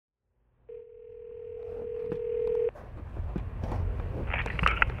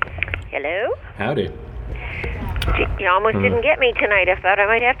Hello? Howdy. You almost didn't get me tonight. I thought I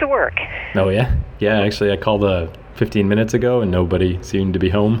might have to work. Oh, yeah? Yeah, actually, I called 15 minutes ago, and nobody seemed to be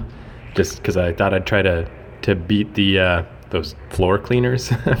home. Just because I thought I'd try to beat those floor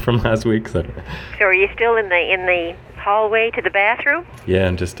cleaners from last week. So are you still in the hallway to the bathroom? yeah,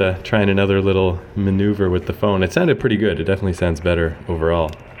 I'm just trying another little maneuver with the phone. It sounded pretty good. It definitely sounds better overall.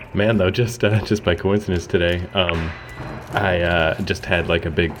 Man, though, just by coincidence today, I just had like a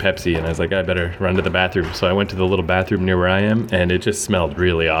big Pepsi, and I was like, I better run to the bathroom. So I went to the little bathroom near where I am, and it just smelled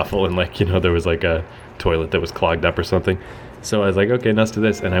really awful. And there was like a toilet that was clogged up or something. So I was like, okay, nuts to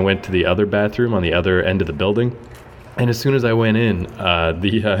this. And I went to the other bathroom on the other end of the building. And as soon as I went in,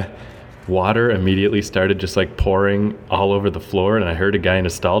 the water immediately started just like pouring all over the floor. And I heard a guy in a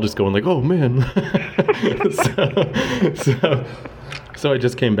stall just going like, oh man. So I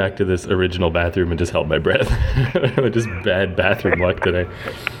just came back to this original bathroom and just held my breath. Just bad bathroom luck today.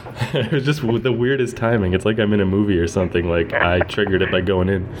 It was just the weirdest timing. It's like I'm in a movie or something. Like I triggered it by going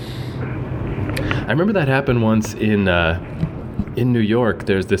in. I remember that happened once in New York.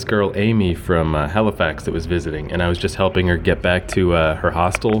 There's this girl, Amy, from Halifax that was visiting. And I was just helping her get back to her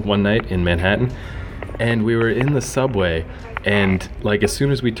hostel one night in Manhattan. And we were in the subway. And like as soon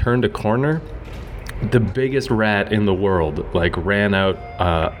as we turned a corner, the biggest rat in the world like ran out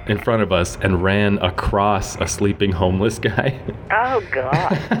in front of us and ran across a sleeping homeless guy. Oh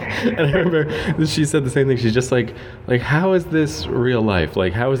God. And I remember she said the same thing. She's just like how is this real life?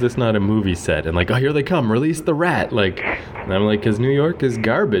 Like how is this not a movie set? And like, oh, here they come, release the rat. Like, and I'm like, because New York is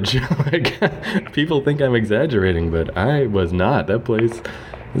garbage. Like people think I'm exaggerating, but I was not. That place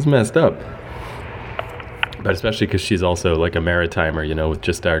is messed up. But especially because she's also like a maritimer, with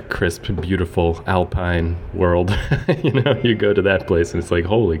just our crisp, beautiful alpine world. You go to that place and it's like,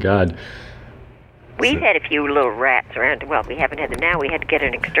 holy God. We've had a few little rats around. Well, we haven't had them now. We had to get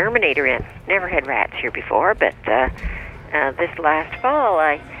an exterminator in. Never had rats here before, but this last fall,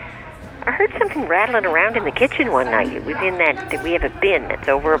 I heard something rattling around in the kitchen one night. It was in that we have a bin that's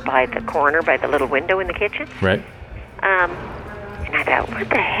over by the corner, by the little window in the kitchen. Right. And I thought, what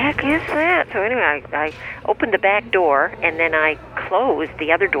the heck is that? So anyway, I opened the back door, and then I closed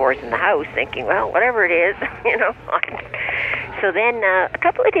the other doors in the house, thinking, well, whatever it is, So then a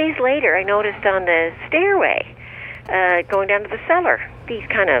couple of days later, I noticed on the stairway, going down to the cellar, these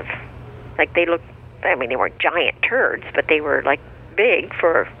kind of, like they weren't giant turds, but they were like big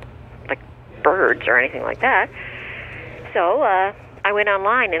for like birds or anything like that. So I went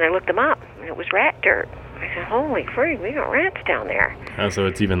online and I looked them up, and it was rat dirt. I said, holy frig, we got rats down there. Oh, so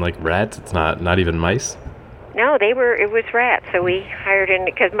it's even like rats? It's not even mice? No, it was rats. So we hired in,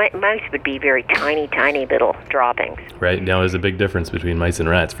 because mice would be very tiny, tiny little droppings. Right. Now there's a big difference between mice and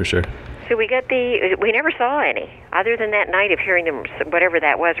rats, for sure. So we never saw any, other than that night of hearing them, whatever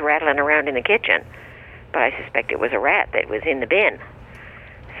that was, rattling around in the kitchen. But I suspect it was a rat that was in the bin.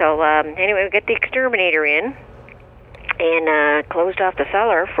 So anyway, we got the exterminator in and closed off the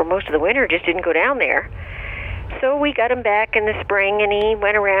cellar for most of the winter, just didn't go down there. So we got him back in the spring, and he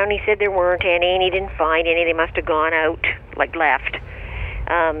went around. He said there weren't any, and he didn't find any. They must have gone out, like left.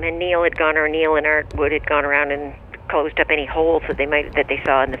 And Neil and Art Wood had gone around and closed up any holes that they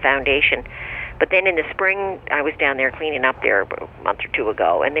saw in the foundation. But then in the spring, I was down there cleaning up there a month or two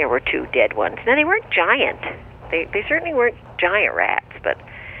ago, and there were 2 dead ones. Now, they weren't giant. They certainly weren't giant rats, but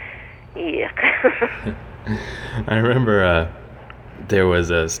yeah. I remember there was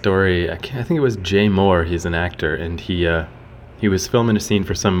a story, I think it was Jay Moore, he's an actor, and he was filming a scene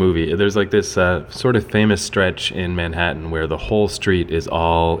for some movie. There's like this sort of famous stretch in Manhattan where the whole street is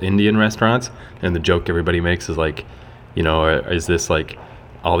all Indian restaurants, and the joke everybody makes is like, is this like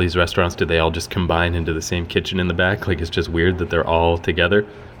all these restaurants, did they all just combine into the same kitchen in the back? Like it's just weird that they're all together,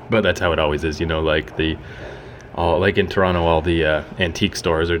 but that's how it always is, like like in Toronto, all the antique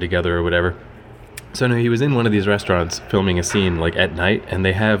stores are together or whatever. So no, he was in one of these restaurants filming a scene like at night, and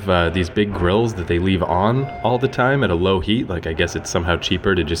they have these big grills that they leave on all the time at a low heat. Like I guess it's somehow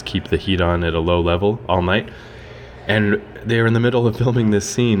cheaper to just keep the heat on at a low level all night. And they were in the middle of filming this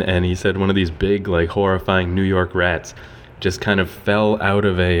scene, and he said one of these big, like horrifying New York rats just kind of fell out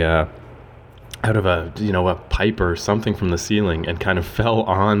of a pipe or something from the ceiling and kind of fell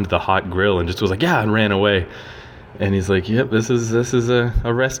on the hot grill and just was like, yeah, and ran away. And he's like, yep, this is a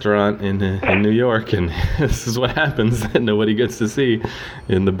restaurant in New York, and this is what happens that nobody gets to see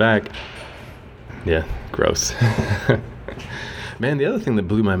in the back. Yeah, gross. Man, the other thing that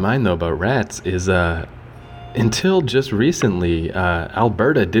blew my mind, though, about rats is until just recently,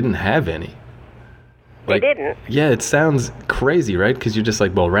 Alberta didn't have any. They didn't. Yeah, it sounds crazy, right? Because you're just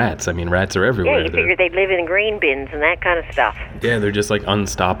like, well, rats. I mean, rats are everywhere. Yeah, you figure they'd live in grain bins and that kind of stuff. Yeah, they're just like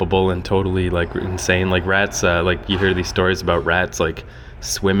unstoppable and totally like insane. Like rats, like you hear these stories about rats like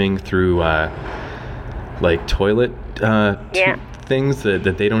swimming through like toilet things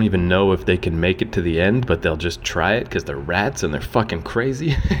that they don't even know if they can make it to the end, but they'll just try it because they're rats and they're fucking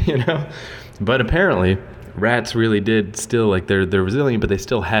crazy, you know? But apparently rats really did still, like, they're resilient, but they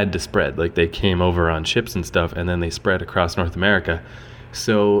still had to spread. Like, they came over on ships and stuff, and then they spread across North America.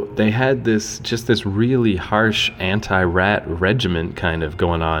 So they had this really harsh anti-rat regiment kind of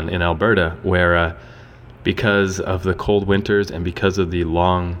going on in Alberta, where because of the cold winters and because of the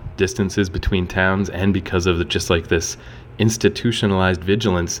long distances between towns and because of just like this institutionalized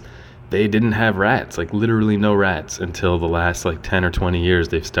vigilance, they didn't have rats, like literally no rats, until the last like 10 or 20 years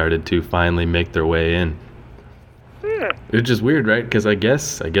they've started to finally make their way in. It's just weird, right? Because I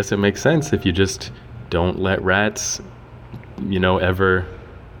guess it makes sense if you just don't let rats, you know, ever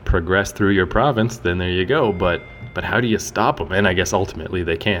progress through your province, then there you go. But how do you stop them? And I guess ultimately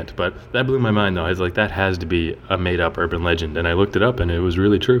they can't. But that blew my mind, though. I was like, that has to be a made-up urban legend. And I looked it up, and it was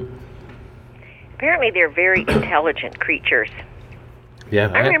really true. Apparently they're very intelligent creatures. Yeah,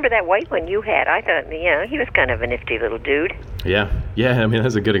 I remember that white one you had. I thought, he was kind of a nifty little dude. Yeah. I mean,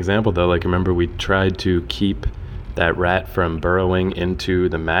 that's a good example, though. Like, remember we tried to keep that rat from burrowing into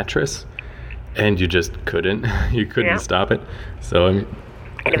the mattress, and you just couldn't. You couldn't stop it. So, I mean...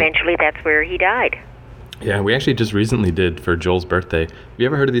 And eventually that's where he died. Yeah, we actually just recently did for Joel's birthday. Have you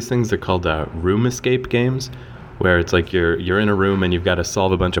ever heard of these things? They're called room escape games, where it's like you're in a room and you've got to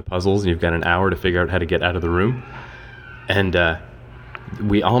solve a bunch of puzzles, and you've got an hour to figure out how to get out of the room. And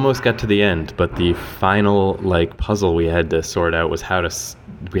we almost got to the end, but the final like puzzle we had to sort out was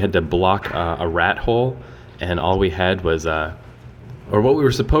we had to block a rat hole, and all we had was or what we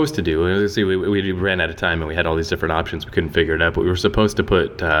were supposed to do. See, we ran out of time and we had all these different options. We couldn't figure it out, but we were supposed to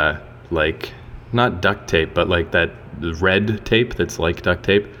put like not duct tape, but like that red tape that's like duct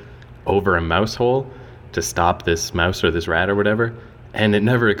tape over a mouse hole to stop this mouse or this rat or whatever. And it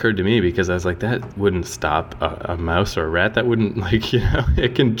never occurred to me because I was like, that wouldn't stop a mouse or a rat. That wouldn't, like,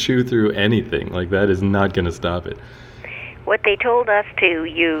 it can chew through anything. Like, that is not going to stop it. What they told us to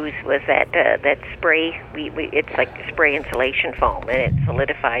use was that spray. It's like spray insulation foam, and it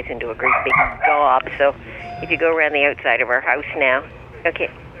solidifies into a great big gob. So if you go around the outside of our house now, okay,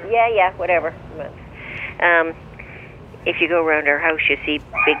 whatever. If you go around our house, you see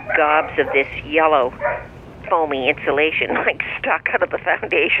big gobs of this yellow foamy insulation, like stuck out of the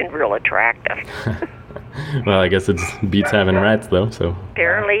foundation, real attractive. Well, I guess it beats having rats, though. So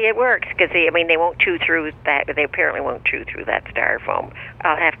apparently it works because they won't chew through that. They apparently won't chew through that styrofoam.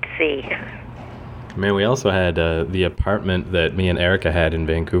 I'll have to see. Man, we also had the apartment that me and Erica had in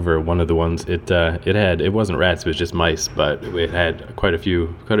Vancouver. One of the ones it wasn't rats, it was just mice, but it had quite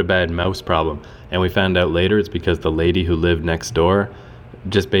a bad mouse problem. And we found out later it's because the lady who lived next door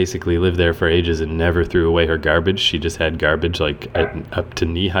just basically lived there for ages and never threw away her garbage. She just had garbage like up to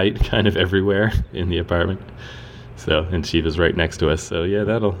knee height kind of everywhere in the apartment. So, and she was right next to us. So yeah,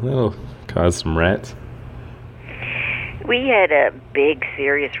 that'll cause some rats. We had a big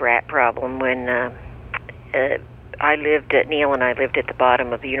serious rat problem when Neil and I lived at the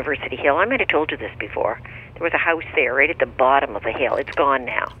bottom of the University Hill. I might have told you this before. There was a house there right at the bottom of the hill. It's gone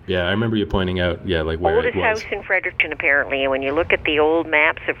now. Yeah, I remember you pointing out, like where Oldest it was. house in Fredericton, apparently. And when you look at the old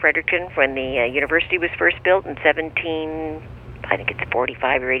maps of Fredericton when the university was first built in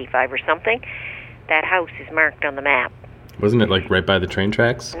 45 or 85 or something, that house is marked on the map. Wasn't it like right by the train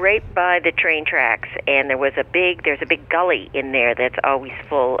tracks? Right by the train tracks, and there's a big gully in there that's always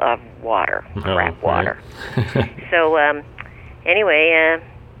full of water, crap water. Right. So anyway,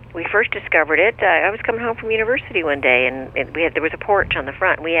 we first discovered it. I was coming home from university one day, and there was a porch on the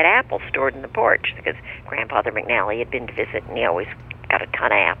front. We had apples stored in the porch because Grandfather McNally had been to visit, and he always got a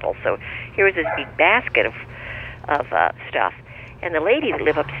ton of apples. So here was this big basket of stuff, and the lady that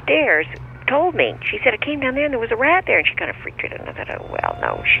lived upstairs told me. She said, I came down there and there was a rat there, and she kind of freaked out. And I thought, oh, well,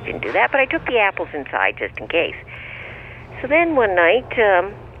 no, she didn't do that. But I took the apples inside just in case. So then one night,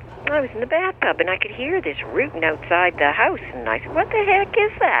 I was in the bathtub, and I could hear this rooting outside the house. And I said, what the heck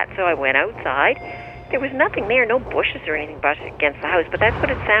is that? So I went outside. There was nothing there, no bushes or anything brushed against the house, but that's what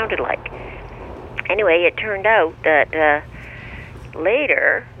it sounded like. Anyway, it turned out that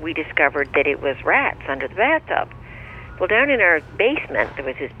later we discovered that it was rats under the bathtub. Well, down in our basement, there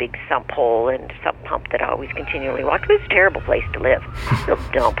was this big sump hole and sump pump that always continually walked. It was a terrible place to live. Real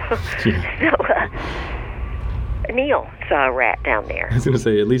dump. So Neil saw a rat down there. I was going to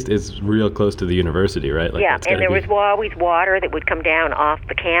say, at least it's real close to the university, right? Like, Yeah, that's and gotta there be- was always water that would come down off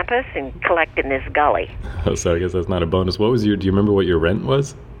the campus and collect in this gully. Oh, so I guess that's not a bonus. What was do you remember what your rent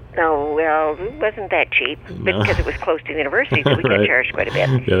was? No, well, it wasn't that cheap, but No. because it was close to the university, so we Right. got charged quite a bit.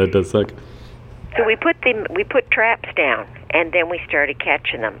 Yeah, that does suck. So we put traps down, and then we started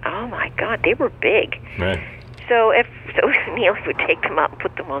catching them. Oh my God, they were big. Right. So Neil would take them up and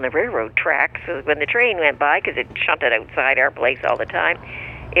put them on the railroad tracks. So when the train went by, because it shunted outside our place all the time,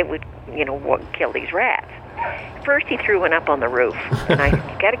 it would, kill these rats. First, he threw one up on the roof, and I said,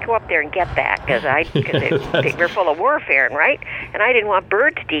 "You got to go up there and get that, because they were full of warfarin, right? And I didn't want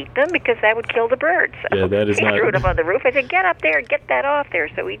birds to eat them because that would kill the birds." So Yeah, that is he not- threw it up on the roof. I said, "Get up there and get that off there."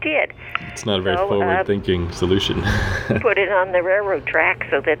 So he did. It's not a very So, forward-thinking solution. Put it on the railroad track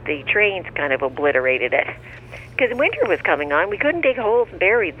so that the trains kind of obliterated it. Because winter was coming on, we couldn't dig holes and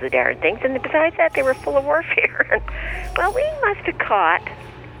bury the darn things, and besides that, they were full of warfarin. Well, we must have caught,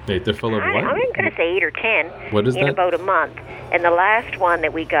 Wait, they're full of what? I'm going to say 8 or 10 What is in that? about a month. And the last one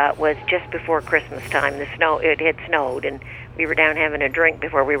that we got was just before Christmas time. It had snowed, and we were down having a drink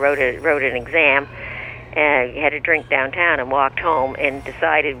before we wrote an exam. Had a drink downtown and walked home and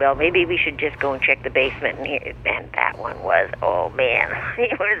decided, well, maybe we should just go and check the basement. And that one was, oh man, he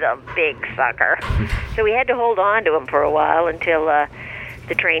was a big sucker. So we had to hold on to him for a while until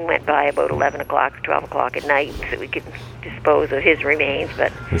the train went by about 11 o'clock, 12 o'clock at night, so we could dispose of his remains.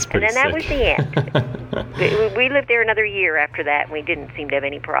 But That's and pretty then that sick. was the end. We lived there another year after that, and we didn't seem to have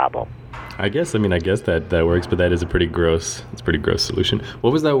any problem. I guess that works, but that is a pretty gross solution.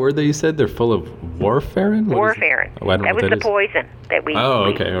 What was that word that you said? They're full of warfarin? What is it? Warfarin. Oh, I don't know That what was that the is. poison that we. Oh,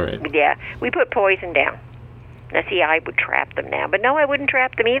 we- okay, all right. Yeah, we put poison down. Now, see, I would trap them now, but no, I wouldn't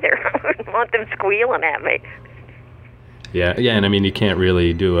trap them either. I wouldn't want them squealing at me. Yeah, and I mean, you can't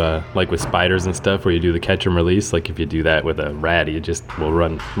really do, like with spiders and stuff, where you do the catch and release. Like, if you do that with a rat, you just will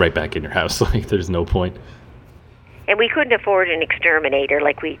run right back in your house. Like, there's no point. And we couldn't afford an exterminator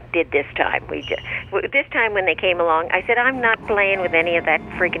like we did this time. This time when they came along, I said, I'm not playing with any of that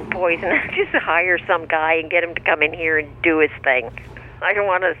freaking poison. Just hire some guy and get him to come in here and do his thing. I don't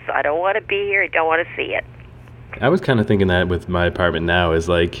want to be here. I don't want to see it. I was kind of thinking that with my apartment now is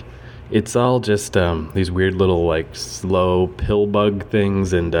like, it's all just these weird little like slow pill bug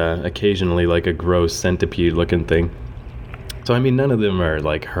things and occasionally like a gross centipede looking thing. So I mean, none of them are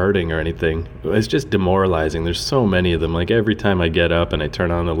like hurting or anything. It's just demoralizing. There's so many of them. Like every time I get up and I turn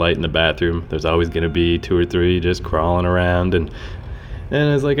on the light in the bathroom, there's always going to be 2 or 3 just crawling around. And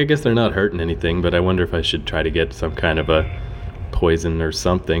I was like, I guess they're not hurting anything, but I wonder if I should try to get some kind of a poison or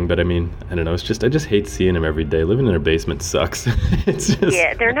something. But I mean, I don't know. It's just, I just hate seeing them every day. Living in a basement sucks. It's just...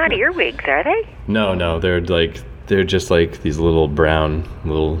 Yeah, they're not earwigs, are they? No, they're just like these little brown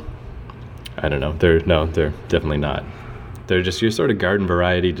little, I don't know. They're definitely not. They're just your sort of garden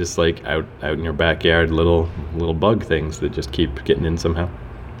variety, just like out in your backyard, little bug things that just keep getting in somehow.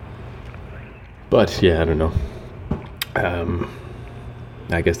 But yeah, I don't know.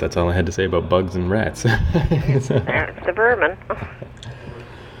 I guess that's all I had to say about bugs and rats. That's the vermin.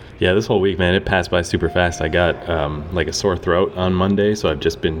 Yeah, this whole week, man, it passed by super fast. I got like a sore throat on Monday, so I've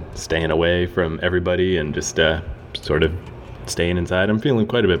just been staying away from everybody and just sort of staying inside. I'm feeling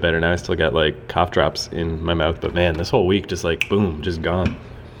quite a bit better now. I still got like cough drops in my mouth, but man, this whole week just like boom, just gone.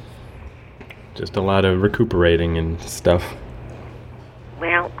 Just a lot of recuperating and stuff.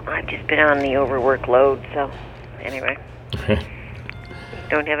 Well, I've just been on the overwork load, so anyway.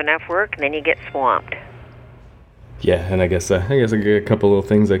 Don't have enough work, and then you get swamped. Yeah, and I guess I got a couple little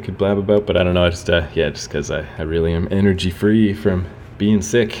things I could blab about, but I don't know. I just because I really am energy free from being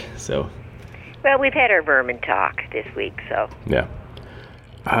sick. So Well, we've had our vermin talk this week, so. yeah.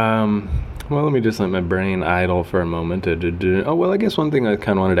 Well, let me just let my brain idle for a moment. Oh well, I guess one thing I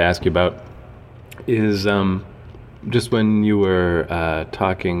kind of wanted to ask you about is just when you were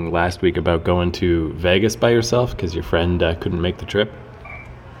talking last week about going to Vegas by yourself because your friend couldn't make the trip.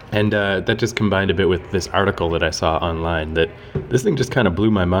 And that just combined a bit with this article that I saw online that this thing just kind of blew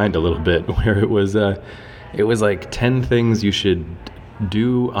my mind a little bit, where it was like 10 things you should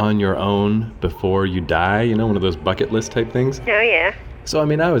do on your own before you die, one of those bucket list type things. Oh, yeah. So, I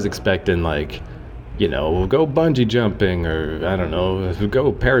mean, I was expecting like, go bungee jumping or, I don't know,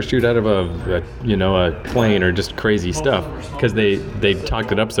 go parachute out of a plane or just crazy stuff. Because they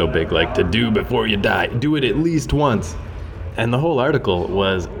talked it up so big, like to do before you die. Do it at least once. And the whole article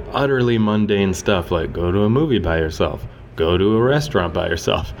was utterly mundane stuff, like go to a movie by yourself, go to a restaurant by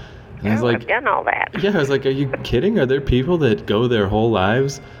yourself. And I was like, I've done all that. yeah, I was like, are you kidding? Are there people that go their whole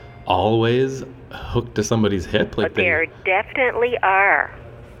lives always hooked to somebody's hip? Like But there definitely are.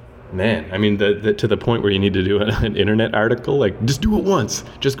 Man, I mean, to the point where you need to do an internet article, like, just do it once.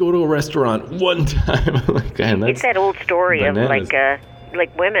 Just go to a restaurant one time. Like, man, that's it's that old story bananas. of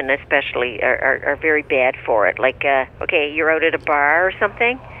like women especially are very bad for it. Like, okay, you're out at a bar or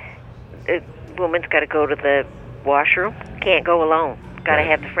something. The woman's got to go to the washroom. Can't go alone. Got to Right.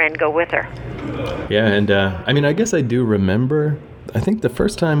 have the friend go with her. Yeah, and I mean, I guess I do remember. I think the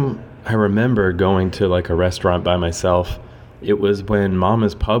first time I remember going to like a restaurant by myself, it was when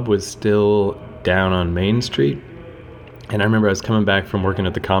Mama's Pub was still down on Main Street. And I remember I was coming back from working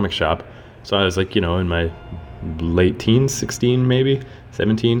at the comic shop. So I was like, in my late teens, 16 maybe,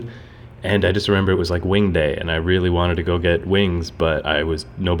 17. And I just remember it was like wing day, and I really wanted to go get wings, but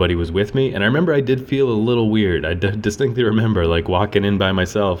nobody was with me. And I remember I did feel a little weird. I distinctly remember like walking in by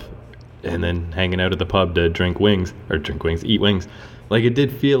myself and then hanging out at the pub to eat wings. Like, it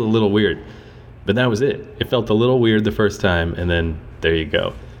did feel a little weird. But that was it. It felt a little weird the first time, and then there you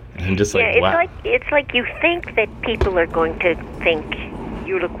go. And I'm just like, Yeah, wow. it's like you think that people are going to think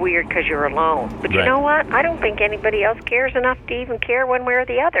you look weird because you're alone. But you Right. know what? I don't think anybody else cares enough to even care one way or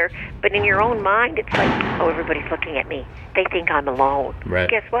the other. But in your own mind, it's like, oh, everybody's looking at me. They think I'm alone. Right.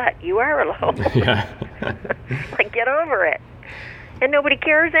 Guess what? You are alone. Yeah. Like, get over it. And nobody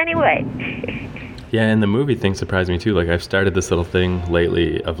cares anyway. Yeah, and the movie thing surprised me too. Like, I've started this little thing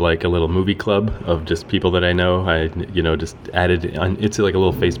lately of like a little movie club of just people that I know. I, just added on. It's like a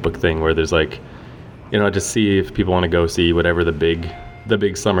little Facebook thing where there's like, just see if people want to go see whatever the big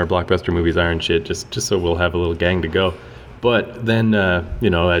summer blockbuster movies are and shit. Just so we'll have a little gang to go. But then, I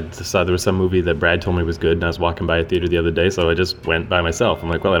saw there was some movie that Brad told me was good, and I was walking by a theater the other day, so I just went by myself. I'm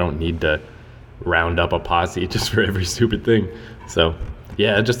like, well, I don't need to round up a posse just for every stupid thing. So.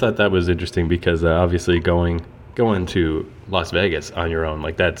 Yeah, I just thought that was interesting because obviously going to Las Vegas on your own,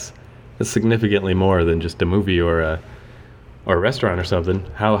 like that's significantly more than just a movie or a restaurant or something.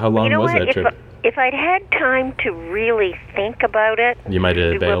 How long was that trip? If I'd had time to really think about it, You might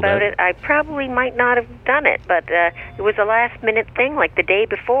have bailed out. I probably might not have done it. But it was a last minute thing, like the day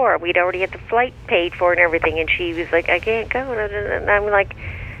before. We'd already had the flight paid for and everything, and she was like, "I can't go," and I'm like,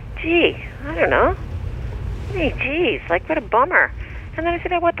 "Gee, I don't know. Hey, geez, like what a bummer." And then I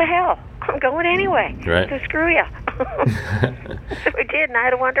said, oh, what the hell? I'm going anyway. Right. So screw you. So I did, and I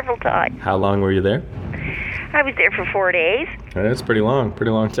had a wonderful time. How long were you there? I was there for 4 days. That's pretty long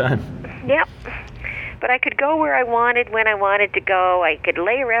time. Yep. But I could go where I wanted, when I wanted to go. I could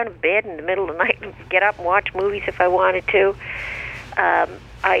lay around in bed in the middle of the night and get up and watch movies if I wanted to. I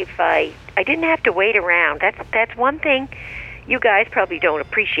didn't have to wait around. That's one thing you guys probably don't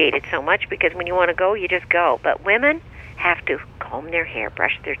appreciate it so much, because when you want to go, you just go. But women have to comb their hair,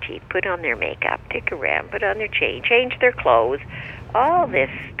 brush their teeth, put on their makeup, dick around, put on their chain, change their clothes, all this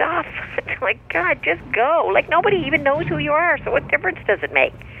stuff. It's like, God, just go. Like, nobody even knows who you are, so what difference does it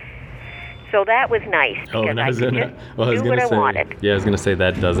make? So that was nice, because I could just do what I wanted. Yeah, I was going to say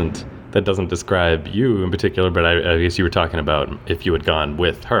that doesn't describe you in particular, but I guess you were talking about if you had gone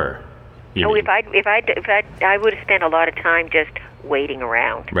with her. Oh, if I would have spent a lot of time just waiting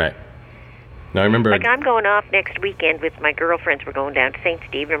around. Right. No, I remember. Like, I'm going off next weekend with my girlfriends. We're going down to St.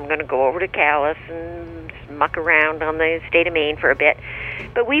 Stephen. I'm going to go over to Calais and muck around on the state of Maine for a bit.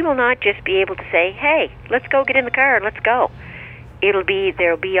 But we will not just be able to say, hey, let's go get in the car and let's go. There'll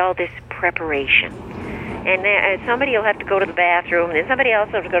be all this preparation. And somebody will have to go to the bathroom, and then somebody else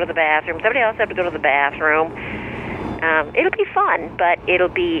will have to go to the bathroom, somebody else will have to go to the bathroom. It'll be fun, but it'll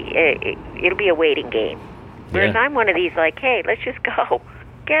be a waiting game. Whereas I'm one of these, like, hey, let's just go.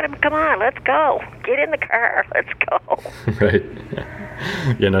 Get him, come on, let's go. Get in the car, let's go.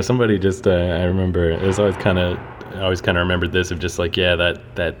 Right. Somebody just, I remember, it was I always kind of remembered this of just like,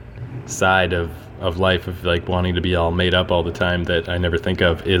 that side of life of like wanting to be all made up all the time that I never think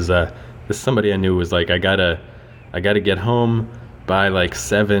of is somebody I knew was like, I gotta get home by like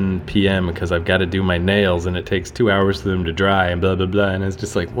 7 p.m. because I've got to do my nails and it takes 2 hours for them to dry and blah, blah, blah. And it's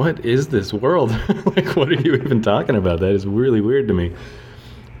just like, what is this world? Like, what are you even talking about? That is really weird to me.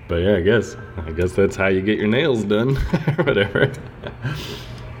 But yeah, I guess that's how you get your nails done or whatever.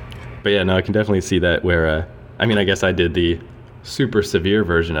 But yeah, no, I can definitely see that where, I guess I did the super severe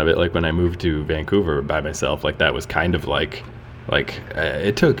version of it. Like when I moved to Vancouver by myself, like that was kind of like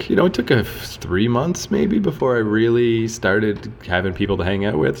it took 3 months maybe before I really started having people to hang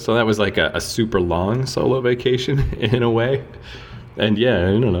out with. So that was like a super long solo vacation in a way. And yeah,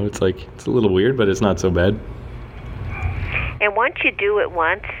 I don't know, it's like, it's a little weird, but it's not so bad. And once you do it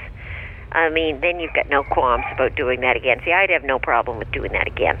once, then you've got no qualms about doing that again. See, I'd have no problem with doing that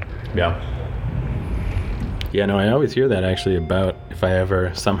again. Yeah. Yeah, no, I always hear that actually about if I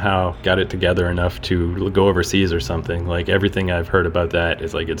ever somehow got it together enough to go overseas or something. Like everything I've heard about that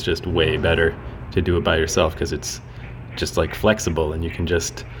is like it's just way better to do it by yourself because it's just like flexible and you can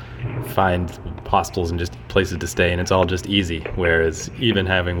just find hostels and just places to stay and it's all just easy. Whereas even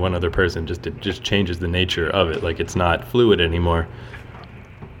having one other person it just changes the nature of it. Like it's not fluid anymore.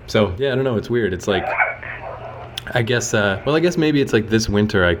 So yeah, I don't know. It's weird. It's like I guess maybe it's like this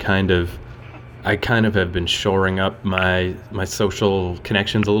winter I kind of have been shoring up my social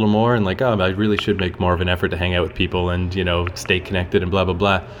connections a little more and like, oh, I really should make more of an effort to hang out with people and, you know, stay connected and blah, blah,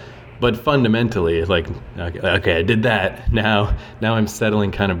 blah. But fundamentally, like, okay, I did that. Now I'm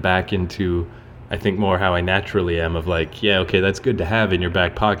settling kind of back into, I think, more how I naturally am of like, yeah, okay, that's good to have in your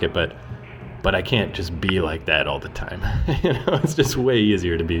back pocket, but I can't just be like that all the time. You know, it's just way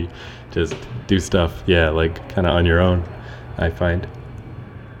easier to just do stuff, yeah, like kind of on your own, I find.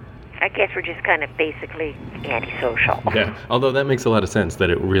 I guess we're just kind of basically antisocial. Yeah, although that makes a lot of sense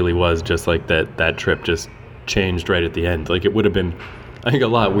that it really was just like that trip just changed right at the end. Like it would have been, I think, a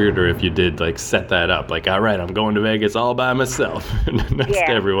lot weirder if you did like set that up. Like, all right, I'm going to Vegas all by myself next to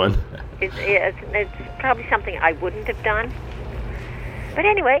everyone. It's probably something I wouldn't have done. But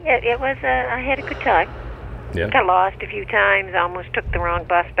anyway, it was, I had a good time. Yeah. Got lost a few times, almost took the wrong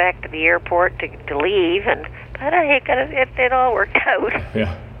bus back to the airport to leave, but it all worked out.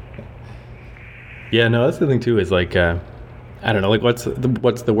 Yeah. Yeah, no, that's the thing too. Is like, I don't know, like what's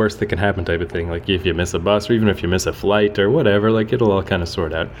the worst that can happen type of thing. Like if you miss a bus, or even if you miss a flight or whatever, like it'll all kind of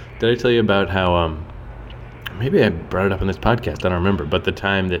sort out. Did I tell you about how? Maybe I brought it up on this podcast. I don't remember. But the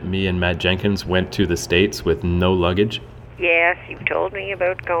time that me and Matt Jenkins went to the States with no luggage. Yes, you told me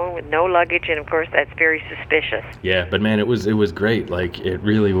about going with no luggage, and of course that's very suspicious. Yeah, but man, it was great. Like it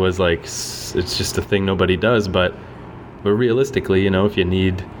really was like it's just a thing nobody does. But realistically, you know, if you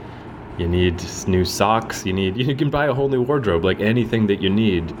need new socks, you can buy a whole new wardrobe. Like anything that you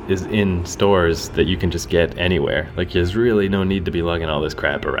need is in stores that you can just get anywhere. Like there's really no need to be lugging all this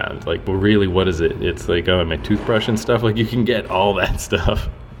crap around. Like, but really, what is it? It's like, oh, my toothbrush and stuff. Like you can get all that stuff.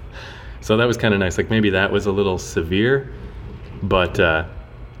 So that was kind of nice. Like maybe that was a little severe, but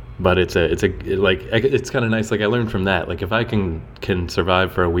it's kind of nice. Like I learned from that. Like if I can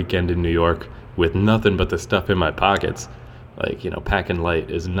survive for a weekend in New York with nothing but the stuff in my pockets, like, you know, packing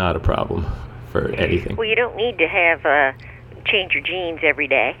light is not a problem for anything. Well, you don't need to have change your jeans every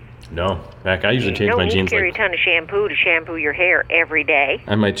day. No. Heck, I usually change my jeans. You don't need to carry a ton of shampoo to shampoo your hair every day.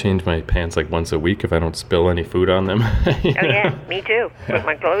 I might change my pants like once a week if I don't spill any food on them. Oh, yeah, me too. Put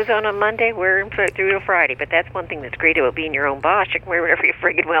my clothes on Monday, wear them through to Friday. But that's one thing that's great about being your own boss. You can wear whatever you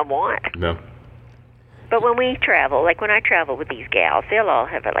friggin' well want. No. But when we travel, like when I travel with these gals, they'll all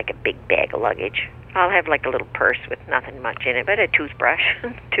have like a big bag of luggage. I'll have like a little purse with nothing much in it, but a toothbrush,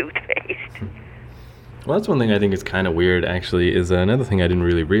 toothpaste. Well, that's one thing I think is kind of weird, actually, is another thing I didn't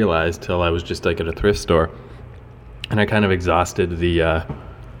really realize till I was just like at a thrift store. And I kind of exhausted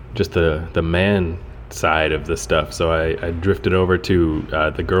the man side of the stuff. So I drifted over to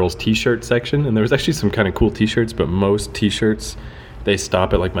the girls' t-shirt section, and there was actually some kind of cool t-shirts, but most t-shirts, they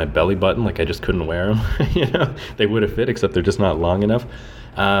stop at like my belly button. Like I just couldn't wear them. You know, they would have fit, except they're just not long enough.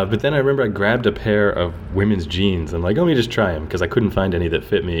 But then I remember I grabbed a pair of women's jeans and like, let me just try them, because I couldn't find any that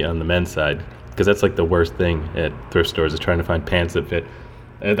fit me on the men's side, because that's like the worst thing at thrift stores is trying to find pants that fit.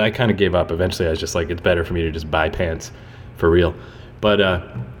 And I kind of gave up. Eventually I was just like, it's better for me to just buy pants for real. But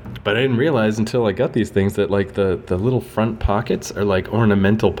I didn't realize until I got these things that like the little front pockets are like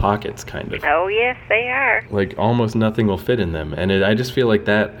ornamental pockets kind of. Oh yes, they are. Like almost nothing will fit in them, and I just feel like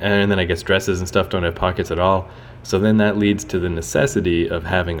that. And then I guess dresses and stuff don't have pockets at all. So then that leads to the necessity of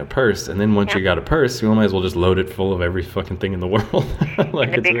having a purse. And then once you got a purse, you might as well just load it full of every fucking thing in the world.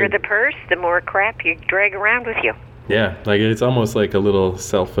 Like the bigger the purse, the more crap you drag around with you. Yeah, like it's almost like a little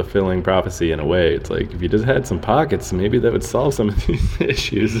self-fulfilling prophecy in a way. It's like if you just had some pockets, maybe that would solve some of these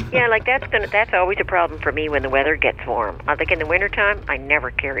issues. Yeah, like that's always a problem for me when the weather gets warm. Like in the wintertime, I never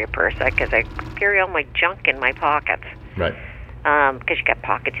carry a purse because I carry all my junk in my pockets. Right. Because you got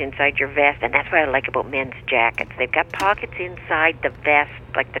pockets inside your vest, and that's what I like about men's jackets. They've got pockets inside the vest,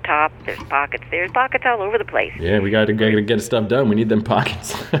 like the top. There's pockets. There's pockets all over the place. Yeah, we gotta get stuff done. We need them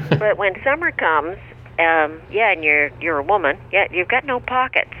pockets. But when summer comes, and you're a woman, you've got no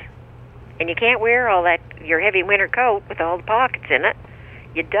pockets, and you can't wear all that your heavy winter coat with all the pockets in it.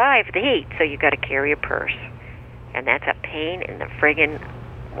 You die of the heat, so you got to carry a purse, and that's a pain in the friggin'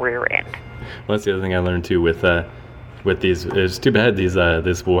 rear end. Well, that's the other thing I learned too with with these. It's too bad these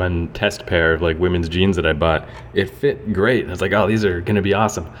this one test pair of like women's jeans that I bought. It fit great. I was like, oh, these are gonna be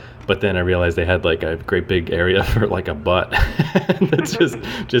awesome. But then I realized they had like a great big area for like a butt. That's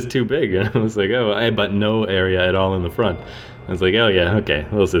just too big. And I was like, oh, but no area at all in the front. I was like, oh yeah, okay,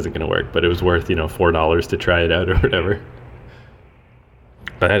 well, this isn't gonna work. But it was worth $4 to try it out or whatever.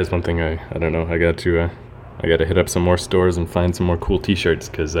 But that is one thing I don't know. I got to hit up some more stores and find some more cool T-shirts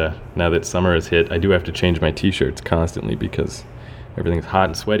because now that summer has hit, I do have to change my T-shirts constantly because everything's hot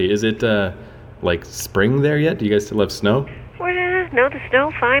and sweaty. Is it like spring there yet? Do you guys still have snow? Well, no, the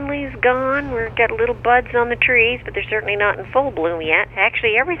snow finally is gone. We've got little buds on the trees, but they're certainly not in full bloom yet.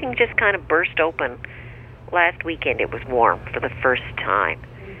 Actually, everything just kind of burst open. Last weekend it was warm for the first time.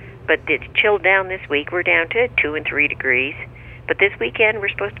 But it's chilled down this week. We're down to 2 and 3 degrees. But this weekend we're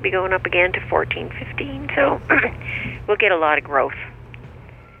supposed to be going up again to 14, 15. So we'll get a lot of growth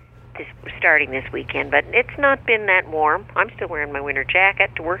starting this weekend. But it's not been that warm. I'm still wearing my winter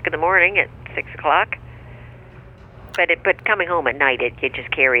jacket to work in the morning at 6 o'clock. But coming home at night, you just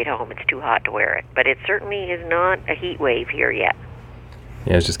carry it home. It's too hot to wear it. But it certainly is not a heat wave here yet.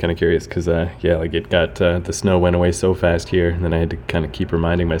 Yeah, I was just kind of curious because, like it got, the snow went away so fast here, and then I had to kind of keep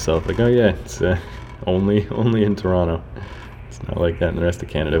reminding myself, like, oh yeah, it's only in Toronto. It's not like that in the rest of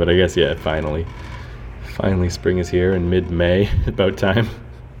Canada, but I guess, yeah, finally spring is here in mid-May, about time.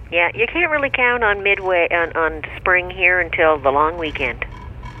 Yeah, you can't really count on on spring here until the long weekend.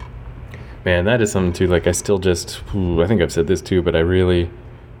 Man, that is something too, like I still just, I think I've said this too, but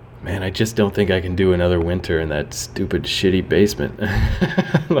I just don't think I can do another winter in that stupid, shitty basement.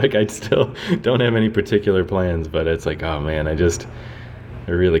 Like, I still don't have any particular plans, but it's like, oh man,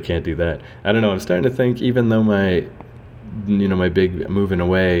 I really can't do that. I don't know, I'm starting to think, even though my big moving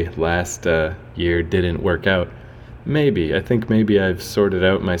away last year didn't work out, I think maybe I've sorted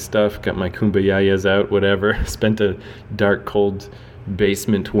out my stuff, got my kumbayayas out, whatever, spent a dark, cold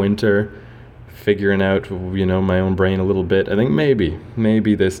basement winter figuring out, my own brain a little bit. I think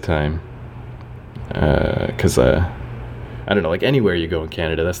maybe this time, because I don't know, like anywhere you go in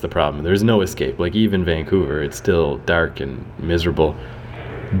Canada, that's the problem. There's no escape. Like even Vancouver, it's still dark and miserable.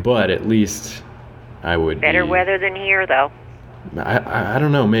 But at least I would better weather than here, though. I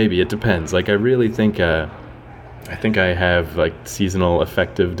don't know. Maybe it depends. Like I really think I have like seasonal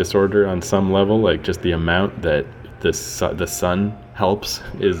affective disorder on some level. Like just the amount that the sun helps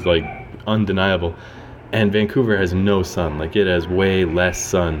is like undeniable, and Vancouver has no sun. Like it has way less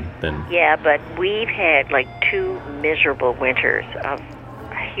sun than. Yeah, but we've had like 2 miserable winters of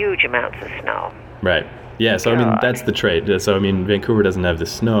huge amounts of snow. Right. Yeah. So God. I mean that's the trade. So I mean Vancouver doesn't have the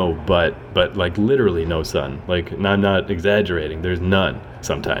snow, but like literally no sun. Like I'm not exaggerating. There's none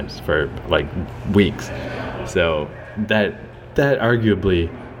sometimes for like weeks. So that arguably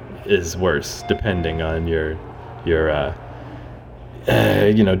is worse depending on your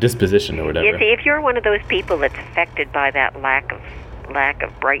disposition or whatever. You see, if you're one of those people that's affected by that lack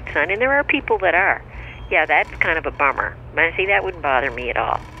of bright sun, and there are people that are, yeah, that's kind of a bummer. But see, that wouldn't bother me at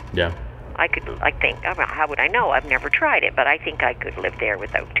all. Yeah. I think, how would I know? I've never tried it, but I think I could live there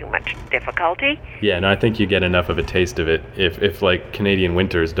without too much difficulty. Yeah, no, I think you get enough of a taste of it. If like Canadian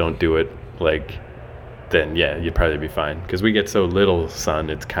winters don't do it, like, then yeah, you'd probably be fine. Because we get so little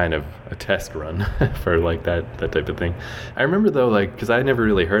sun, it's kind of a test run for like that type of thing. I remember though, like, because I never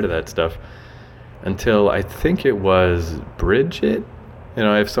really heard of that stuff until I think it was Bridget.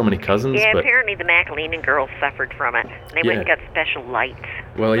 I have so many cousins. Yeah, apparently the McAleenan girls suffered from it. They went and got special lights.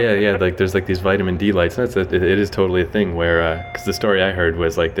 Well, yeah, like there's like these vitamin D lights. It is totally a thing where, because the story I heard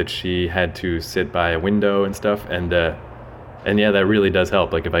was like that she had to sit by a window and stuff, and yeah, that really does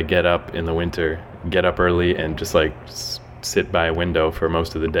help. Like if I get up in the winter, get up early and just like sit by a window for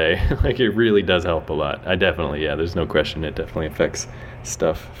most of the day, like it really does help a lot. There's no question, it definitely affects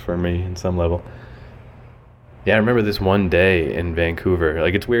stuff for me in some level. Yeah, I remember this one day in Vancouver.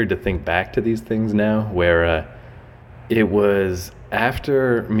 Like, it's weird to think back to these things now, where it was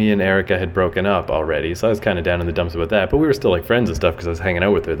after me and Erica had broken up already, so I was kind of down in the dumps about that, but we were still, like, friends and stuff because I was hanging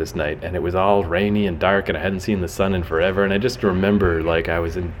out with her this night, and it was all rainy and dark, and I hadn't seen the sun in forever, and I just remember, like, I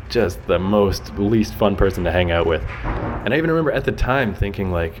was in just the least fun person to hang out with. And I even remember at the time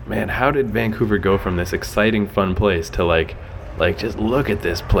thinking, like, man, how did Vancouver go from this exciting, fun place to, like, just look at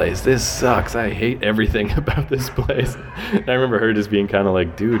this place. This sucks. I hate everything about this place. And I remember her just being kind of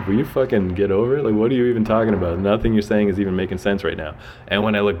like, dude, will you fucking get over it? Like, what are you even talking about? Nothing you're saying is even making sense right now. And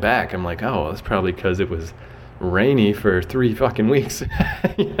when I look back, I'm like, oh, well, that's probably because it was rainy for 3 fucking weeks.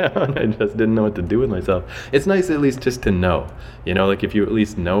 And I just didn't know what to do with myself. It's nice at least just to know. Like if you at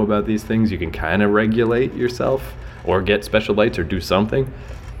least know about these things, you can kind of regulate yourself or get special lights or do something.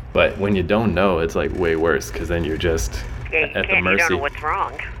 But when you don't know, it's like way worse because then you're just at the mercy. You don't know what's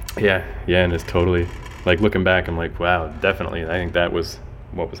wrong. Yeah, and it's totally, like looking back, I'm like, wow, definitely. I think that was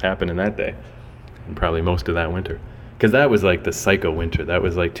what was happening that day and probably most of that winter. Because that was like the psycho winter. That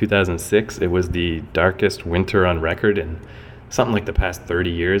was like 2006. It was the darkest winter on record in something like the past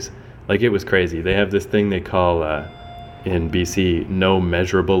 30 years. Like it was crazy. They have this thing they call in BC no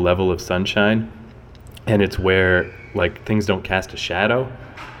measurable level of sunshine. And it's where like things don't cast a shadow.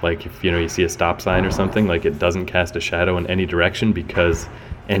 Like if you see a stop sign or something, like it doesn't cast a shadow in any direction because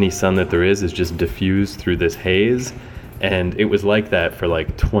any sun that there is just diffused through this haze. And it was like that for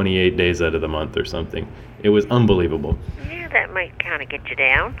like 28 days out of the month or something. It was unbelievable. Yeah, that might kind of get you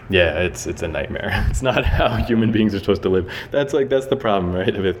down. Yeah, it's a nightmare. It's not how human beings are supposed to live. That's the problem,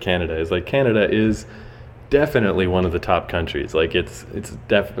 right, with Canada. Is like Canada is definitely one of the top countries. Like it's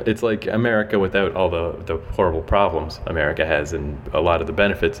like America without all the horrible problems America has and a lot of the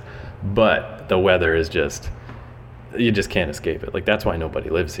benefits, but the weather is just, you just can't escape it. Like that's why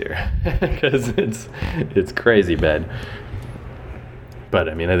nobody lives here because it's crazy bad. But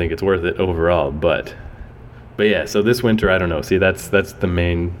I mean, I think it's worth it overall. But yeah. So this winter, I don't know. See, that's the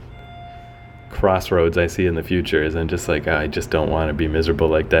main crossroads I see in the future. Is I'm just like, I just don't want to be miserable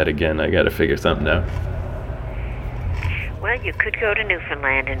like that again. I got to figure something out. Well, you could go to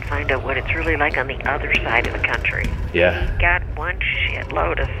Newfoundland and find out what it's really like on the other side of the country. Yeah. We got one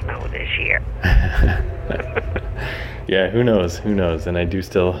shitload of snow this year. Yeah, who knows? And I do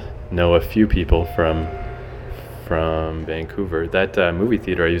still know a few people from Vancouver. That movie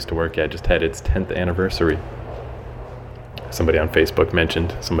theater I used to work at just had its 10th anniversary. Somebody on Facebook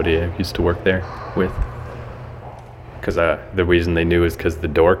mentioned somebody I used to work there with. Because the reason they knew is because the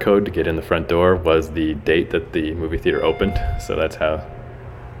door code to get in the front door was the date that the movie theater opened. So that's how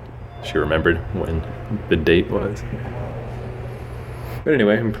she remembered when the date was. But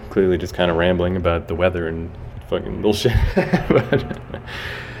anyway, I'm clearly just kind of rambling about the weather and fucking bullshit.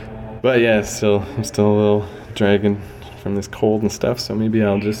 but yeah, I'm still a little dragging from this cold and stuff, so maybe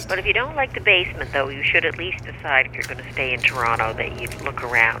I'll just... But if you don't like the basement, though, you should at least decide if you're going to stay in Toronto that you look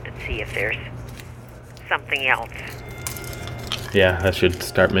around and see if there's something else. Yeah, I should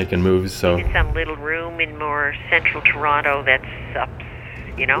start making moves, so... Maybe some little room in more central Toronto that's up,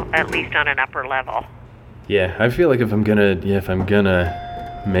 at least on an upper level. Yeah, I feel like if I'm gonna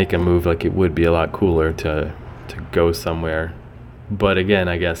make a move, like it would be a lot cooler to go somewhere. But again,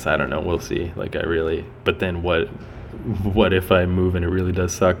 I guess, I don't know, we'll see. Like but then what if I move and it really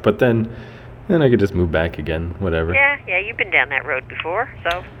does suck? But then I could just move back again, whatever. Yeah, you've been down that road before,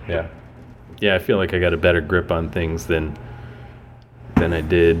 so... Yeah, I feel like I got a better grip on things than I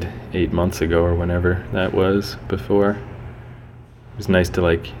did 8 months ago or whenever that was before. It was nice to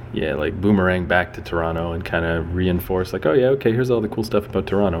like boomerang back to Toronto and kind of reinforce like, oh yeah, okay, here's all the cool stuff about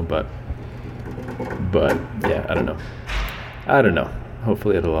Toronto, but yeah, I don't know.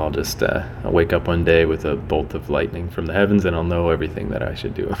 Hopefully it'll all just I'll wake up one day with a bolt of lightning from the heavens and I'll know everything that I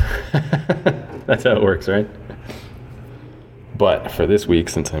should do. That's how it works, right? But for this week,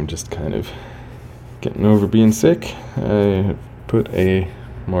 since I'm just kind of getting over being sick, I put a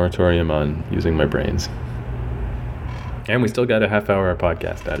moratorium on using my brains. And we still got a half-hour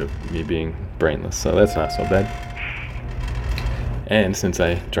podcast out of me being brainless, so that's not so bad. And since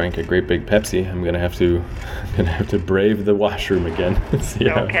I drank a great big Pepsi, I'm gonna have to brave the washroom again.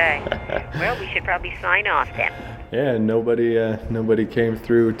 Okay. Well, we should probably sign off then. Yeah, nobody came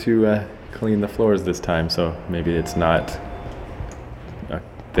through to clean the floors this time, so maybe it's not a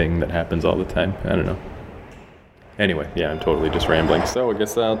thing that happens all the time. I don't know. Anyway, yeah, I'm totally just rambling. So I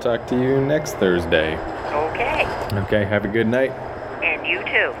guess I'll talk to you next Thursday. Okay. Okay, have a good night. And you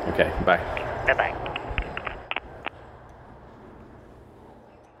too. Okay, bye. Bye-bye.